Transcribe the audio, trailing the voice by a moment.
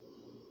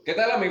¿Qué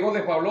tal amigos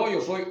de Pablo?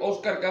 Yo soy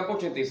Oscar Campo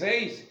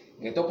 86.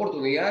 En esta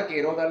oportunidad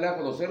quiero darle a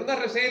conocer una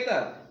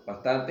receta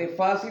bastante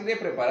fácil de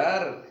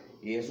preparar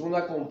y es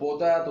una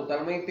compota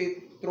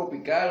totalmente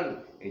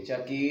tropical hecha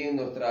aquí en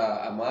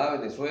nuestra amada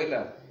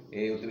Venezuela.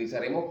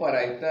 Utilizaremos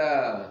para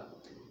esta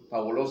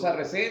fabulosa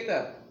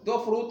receta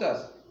dos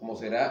frutas, como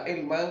será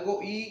el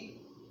mango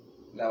y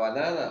la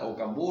banana o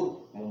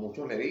cambur, como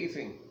muchos le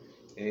dicen.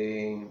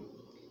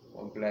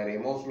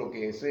 Emplearemos lo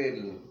que es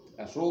el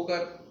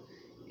azúcar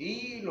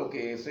y lo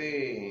que es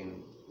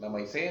la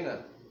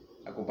maicena.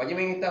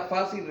 Acompáñenme en esta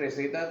fácil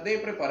receta de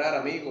preparar,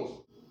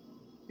 amigos.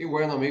 Y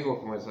bueno, amigos,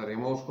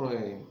 comenzaremos con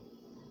el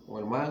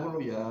mango.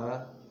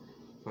 Ya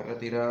fue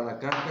retirada la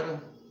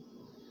cáscara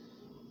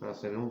para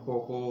hacer un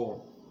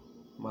poco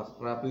más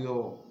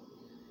rápido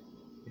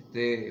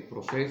este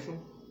proceso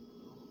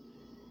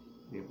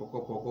y poco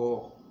a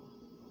poco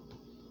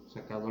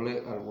sacándole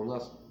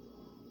algunas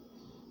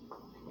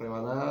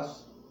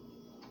rebanadas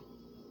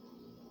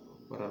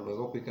para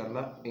luego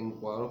picarla en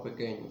cuadros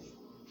pequeños.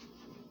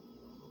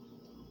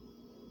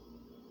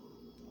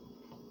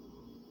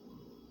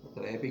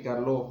 Traté de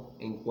picarlo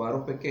en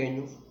cuadros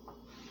pequeños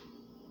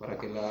para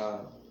que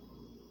la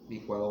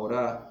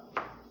licuadora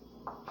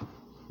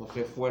no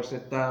se esfuerce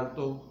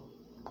tanto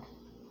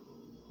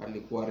al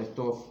licuar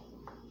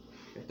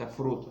estas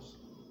frutas.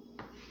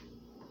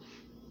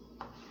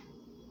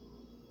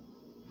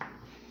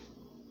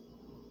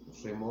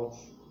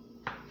 Usemos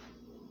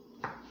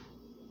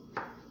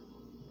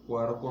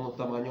cuadros con los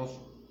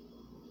tamaños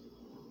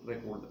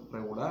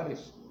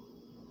regulares.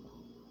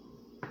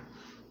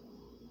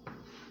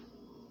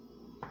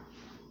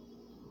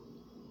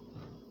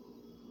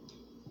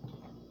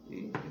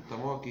 Y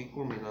estamos aquí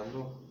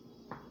culminando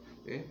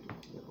esto.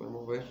 Ya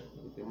podemos ver,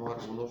 aquí tenemos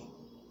algunos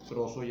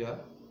trozos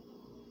ya.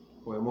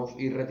 Podemos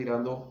ir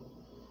retirando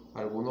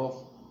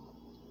algunos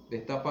de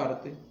esta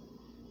parte,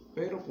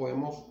 pero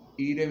podemos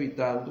ir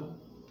evitando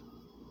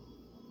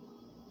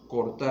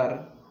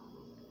cortar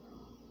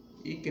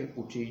y que el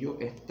cuchillo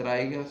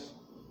extraiga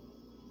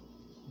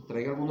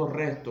algunos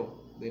restos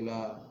de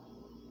la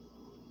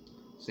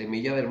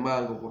semilla del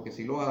mango, porque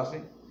si lo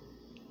hace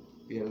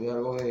pierde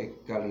algo de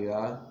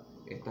calidad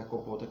estas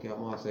compotas que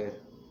vamos a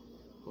hacer.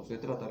 Entonces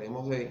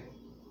trataremos de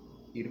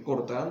ir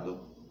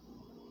cortando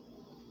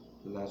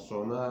la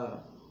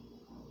zona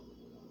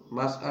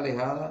más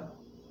alejada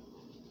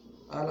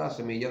a la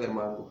semilla del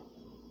mango.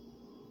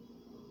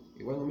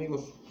 Y bueno,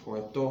 amigos, con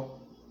esto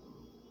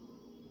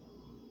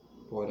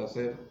poder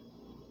hacer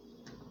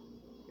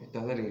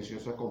estas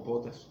deliciosas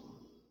compotas.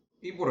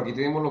 Y por aquí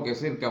tenemos lo que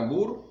es el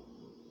cambur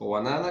o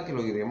banana, que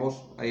lo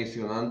iremos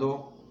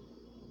adicionando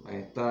a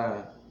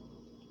esta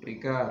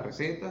rica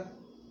receta.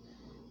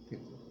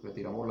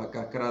 Retiramos la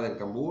cáscara del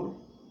cambur,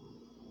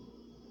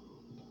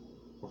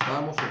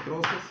 cortamos en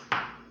trozos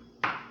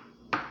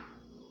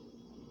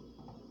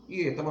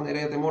y de esta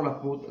manera ya tenemos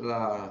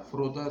las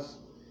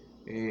frutas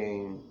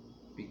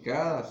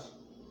picadas.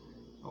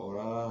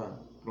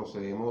 Ahora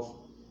procedemos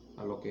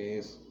a lo que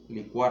es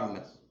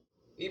licuarlas.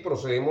 Y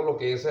procedemos lo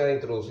que es a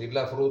introducir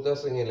las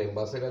frutas en el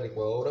envase de la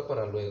licuadora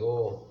para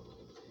luego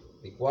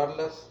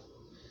licuarlas.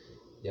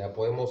 Ya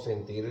podemos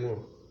sentir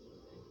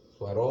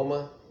su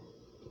aroma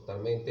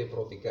totalmente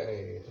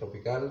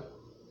tropical.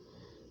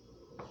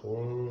 Es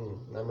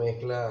una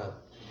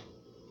mezcla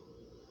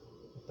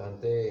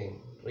bastante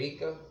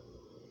rica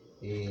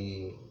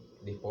y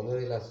dispone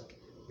de las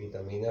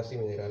vitaminas y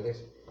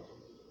minerales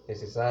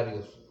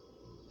necesarios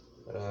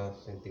para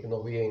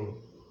sentirnos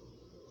bien.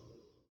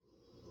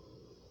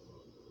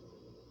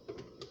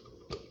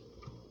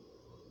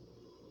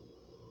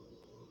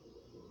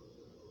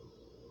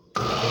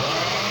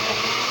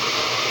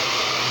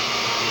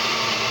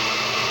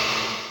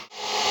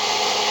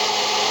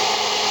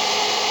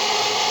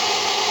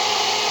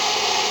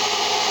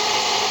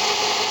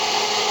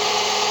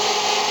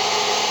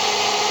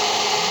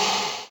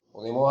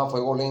 Ponemos a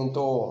fuego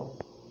lento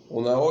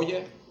una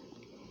olla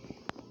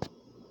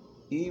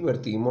y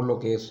vertimos lo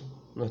que es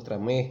nuestra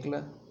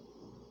mezcla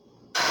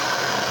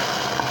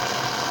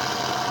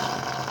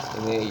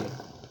en ella.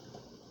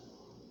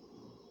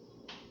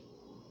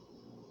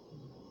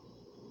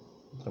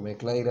 Nuestra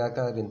mezcla irá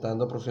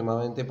calentando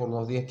aproximadamente por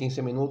unos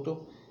 10-15 minutos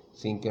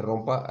sin que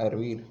rompa a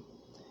hervir.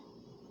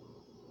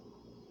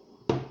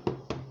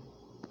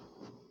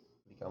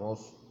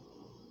 Aplicamos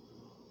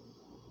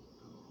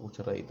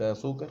cucharadita de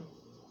azúcar.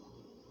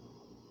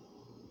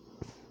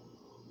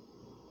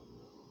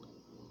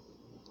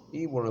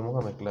 Y volvemos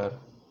a mezclar.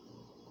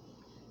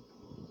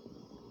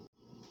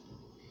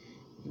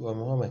 Y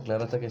vamos a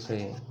mezclar hasta que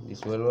se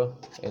disuelva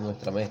en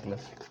nuestra mezcla.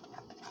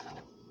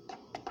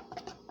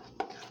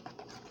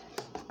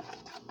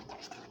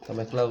 Esta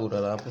mezcla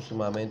durará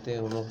aproximadamente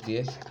unos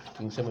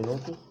 10-15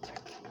 minutos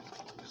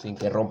sin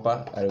que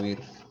rompa a hervir.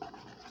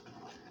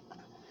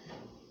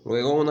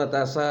 Luego en una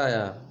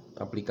taza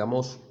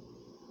aplicamos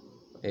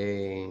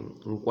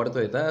un cuarto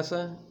de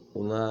taza,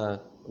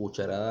 una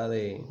cucharada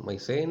de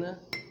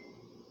maicena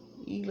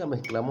y la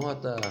mezclamos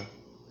hasta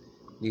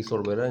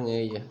disolver en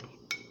ella.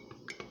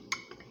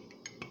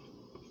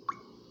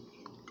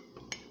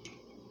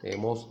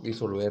 Debemos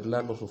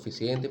disolverla lo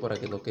suficiente para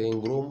que no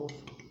queden grumos.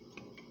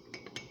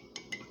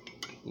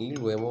 Y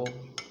luego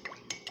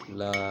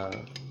la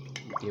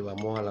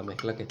llevamos a la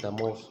mezcla que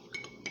estamos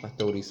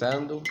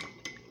pasteurizando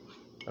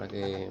para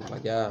que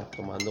vaya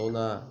tomando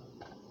una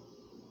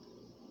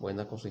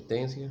buena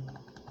consistencia.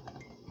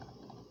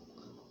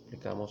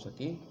 Aplicamos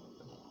aquí.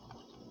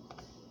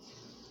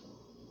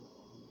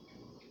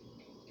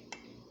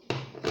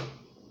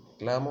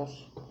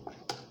 Mezclamos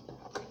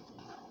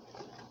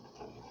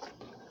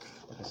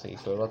para que se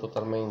disuelva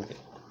totalmente.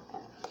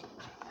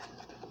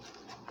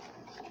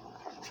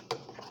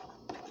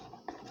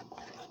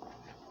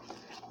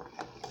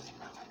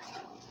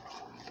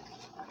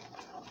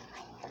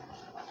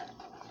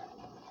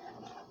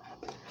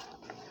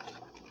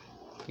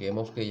 Y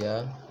vemos que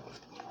ya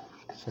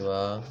se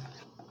va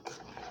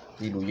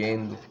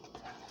diluyendo.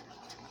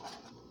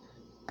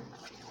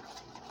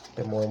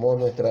 Removemos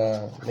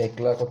nuestra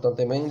mezcla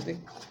constantemente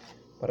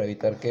para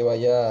evitar que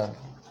vaya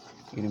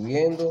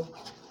hirviendo,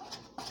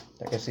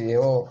 ya que si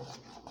dejo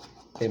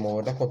de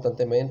moverlas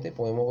constantemente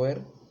podemos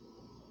ver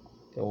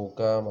que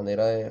busca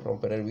manera de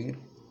romper el vidrio.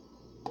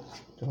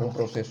 Esto es un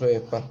proceso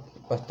de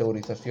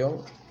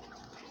pasteurización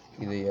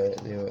y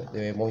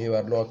debemos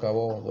llevarlo a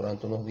cabo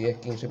durante unos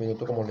 10-15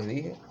 minutos, como les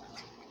dije.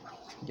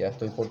 Ya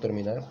estoy por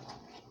terminar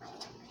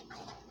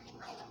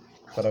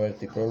para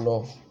vertir con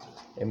los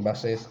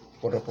envases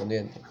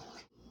correspondientes.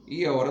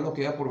 Y ahora nos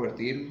queda por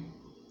vertir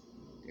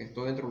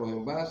esto dentro de los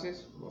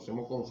envases. Lo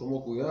hacemos con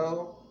sumo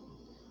cuidado.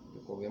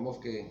 Recordemos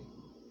que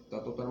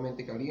está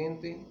totalmente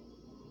caliente.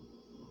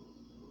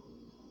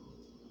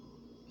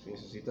 Si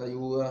necesita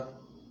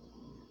ayuda,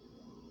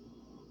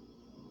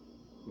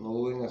 no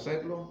duden en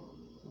hacerlo.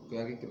 Busque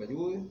a alguien que le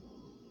ayude.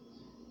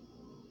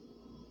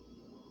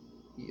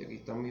 Y aquí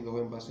están mis dos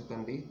envases,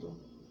 están listos.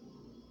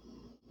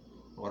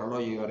 Ahora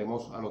lo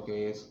llevaremos a lo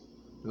que es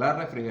la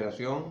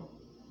refrigeración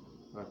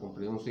para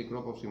cumplir un ciclo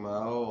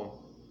aproximado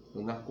de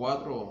unas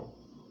 4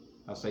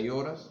 a 6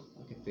 horas,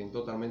 para que estén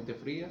totalmente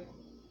frías.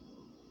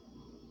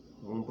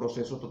 Un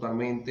proceso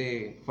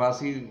totalmente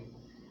fácil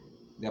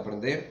de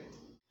aprender.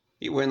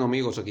 Y bueno,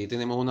 amigos, aquí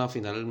tenemos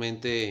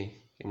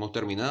finalmente hemos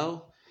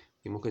terminado.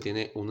 Vimos que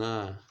tiene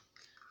una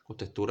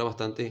textura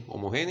bastante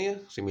homogénea,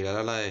 similar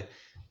a la de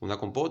una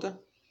compota.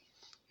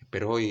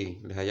 Espero hoy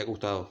les haya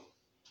gustado.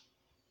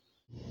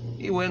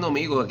 Y bueno,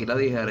 amigos, aquí la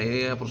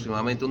dejaré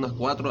aproximadamente unas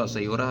 4 a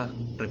 6 horas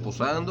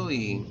reposando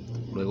y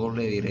luego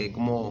le diré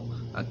cómo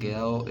ha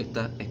quedado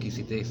esta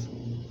exquisitez.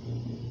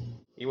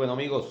 Y bueno,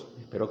 amigos,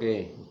 espero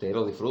que ustedes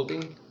lo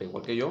disfruten,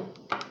 igual que yo.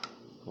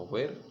 Vamos a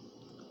ver.